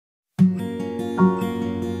Hi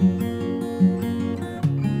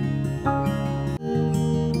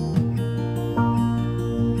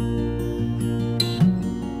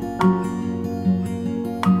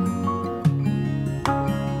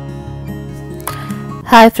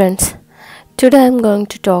friends, today I am going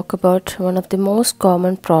to talk about one of the most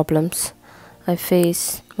common problems I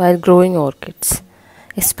face while growing orchids,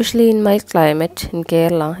 especially in my climate in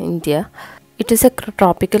Kerala, India. It is a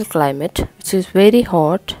tropical climate which is very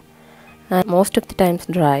hot and most of the times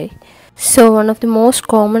dry. So one of the most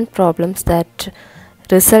common problems that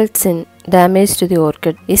results in damage to the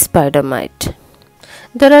orchid is spider mite.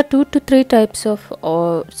 There are 2 to 3 types of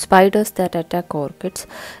spiders that attack orchids.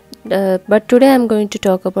 But today I am going to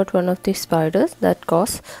talk about one of the spiders that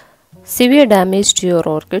cause severe damage to your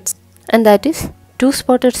orchids, and that is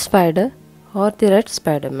two-spotted spider or the red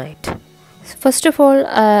spider mite. So first of all,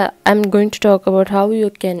 I am going to talk about how you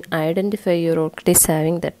can identify your orchid is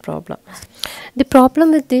having that problem. The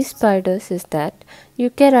problem with these spiders is that you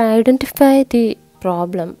can identify the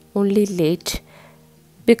problem only late,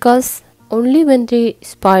 because only when the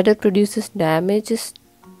spider produces damages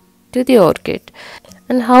to the orchid.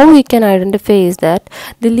 And how we can identify is that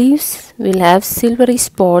the leaves will have silvery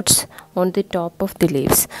spots on the top of the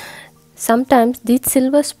leaves. Sometimes these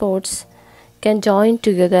silver spots can join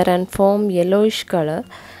together and form yellowish color,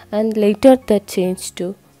 and later that change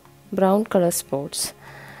to brown color spots.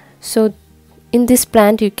 So in this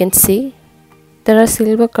plant you can see there are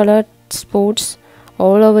silver colored spots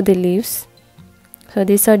all over the leaves. So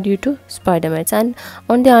these are due to spider mites, and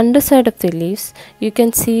on the underside of the leaves you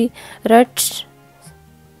can see red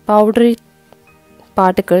powdery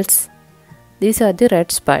particles. These are the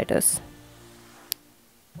red spiders.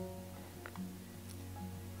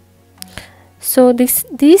 So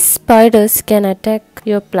these spiders can attack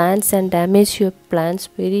your plants and damage your plants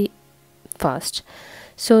very fast.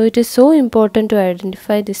 So it is so important to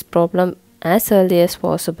identify this problem as early as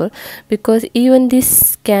possible, because even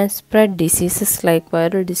this can spread diseases like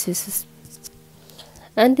viral diseases,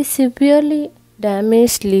 and the severely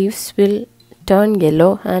damaged leaves will turn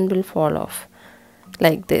yellow and will fall off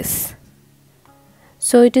like this.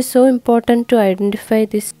 So it is so important to identify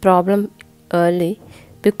this problem early,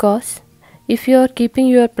 because if you are keeping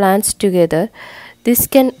your plants together, this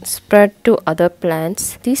can spread to other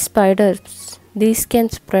plants. These spiders, these can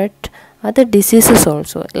spread other diseases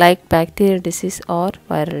also, like bacterial disease or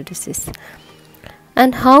viral disease.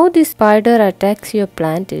 And how this spider attacks your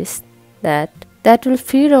plant is that will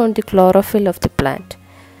feed on the chlorophyll of the plant.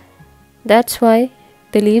 That's why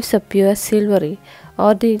the leaves appear silvery,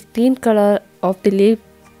 or the green color of the leaf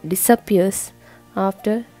disappears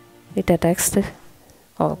after it attacks the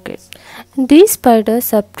orchid. And these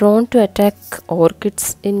spiders are prone to attack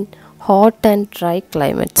orchids in hot and dry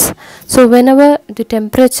climates. So whenever the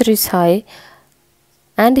temperature is high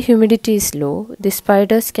and the humidity is low, the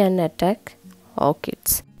spiders can attack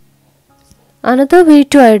orchids. Another way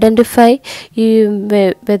to identify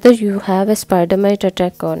whether you have a spider mite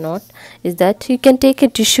attack or not is that you can take a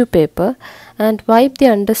tissue paper and wipe the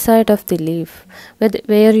underside of the leaf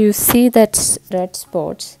where you see that red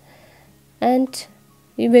spots, and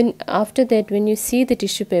even after that, when you see the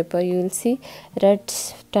tissue paper, you will see red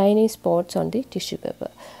tiny spots on the tissue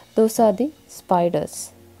paper. Those are the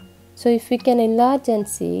spiders. So if we can enlarge and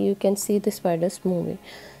see, you can see the spiders moving.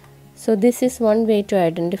 So this is one way to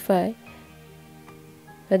identify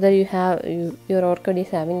whether your orchid is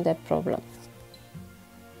having that problem.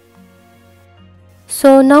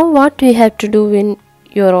 So now what we have to do when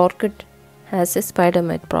your orchid has a spider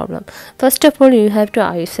mite problem? First of all, you have to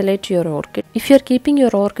isolate your orchid. If you are keeping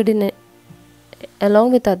your orchid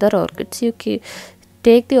along with other orchids, you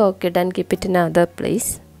take the orchid and keep it in another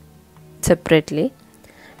place separately,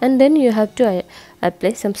 and then you have to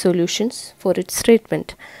apply some solutions for its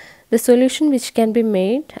treatment. The solution which can be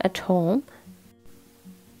made at home.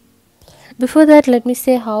 Before that, let me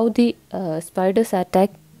say how the spiders attack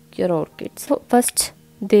your orchids. So first,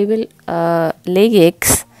 they will lay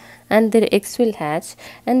eggs, and their eggs will hatch,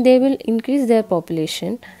 and they will increase their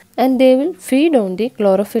population, and they will feed on the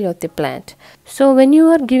chlorophyll of the plant. So when you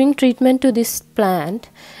are giving treatment to this plant,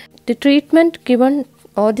 the treatment given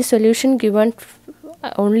or the solution given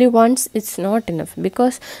only once is not enough,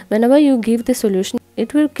 because whenever you give the solution,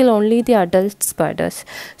 it will kill only the adult spiders.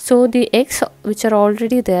 So the eggs which are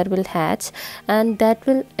already there will hatch, and that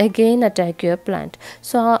will again attack your plant.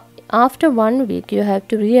 So after 1 week you have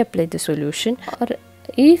to reapply the solution, or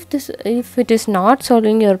if it is not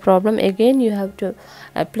solving your problem, again you have to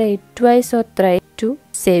apply it twice or thrice to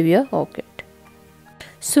save your orchid.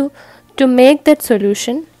 So To make that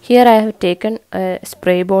solution, here I have taken a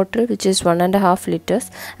spray bottle which is 1.5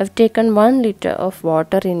 liters. I have taken 1 liter of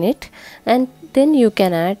water in it, and then you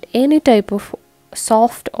can add any type of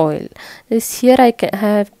soft oil. This here I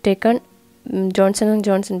have taken Johnson &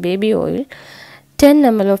 Johnson baby oil. 10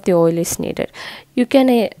 ml of the oil is needed. You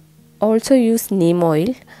can also use neem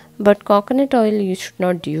oil, but coconut oil you should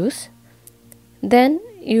not use. Then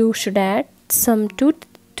you should add some 2 to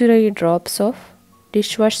 3 drops of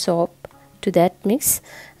dishwash soap to that mix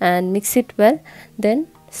and mix it well. Then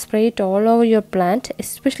spray it all over your plant,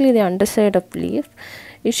 especially the underside of leaf.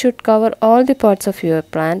 It should cover all the parts of your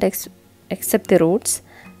plant except the roots.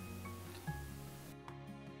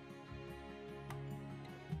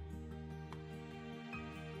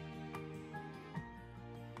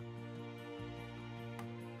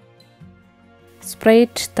 Spray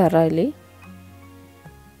it thoroughly.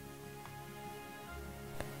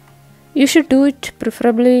 You should do it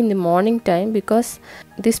preferably in the morning time, because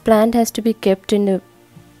this plant has to be kept in a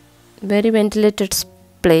very ventilated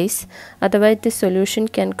place, otherwise the solution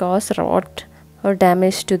can cause rot or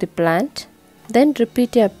damage to the plant. Then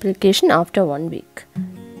repeat the application after 1 week.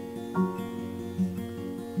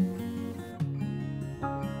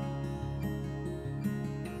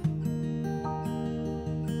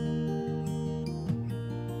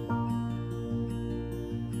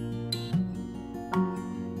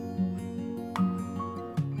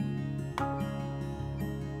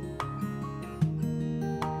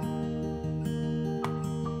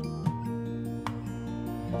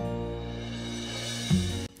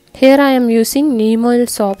 Here I am using neem oil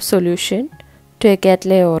soap solution to a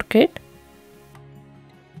Cattleya orchid.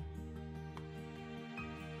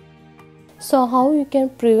 So how you can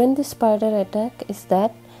prevent the spider attack is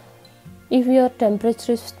that if your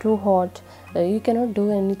temperature is too hot, you cannot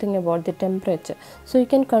do anything about the temperature. So you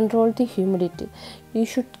can control the humidity. You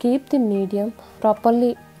should keep the medium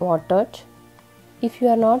properly watered. If you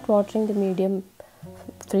are not watering the medium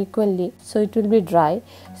frequently, so it will be dry,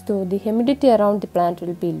 so the humidity around the plant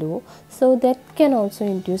will be low, so that can also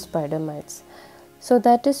induce spider mites. So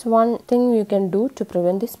that is one thing you can do to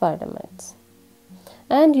prevent the spider mites.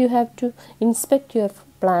 And you have to inspect your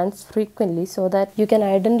plants frequently so that you can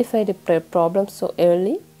identify the problem so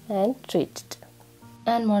early and treat it.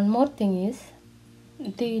 And one more thing is,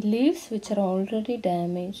 the leaves which are already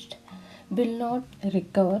damaged will not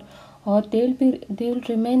recover, or they will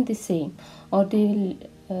remain the same, or they will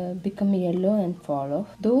become yellow and fall off.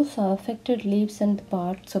 Those affected leaves and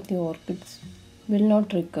parts of the orchids will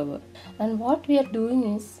not recover. And what we are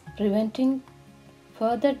doing is preventing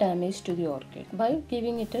further damage to the orchid by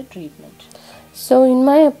giving it a treatment. So in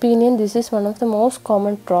my opinion, this is one of the most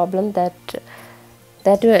common problem that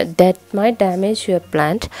might damage your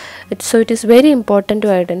plant. So it is very important to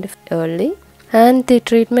identify early, and the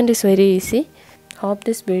treatment is very easy. Hope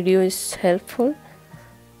this video is helpful.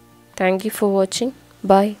 Thank you for watching.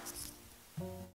 Bye.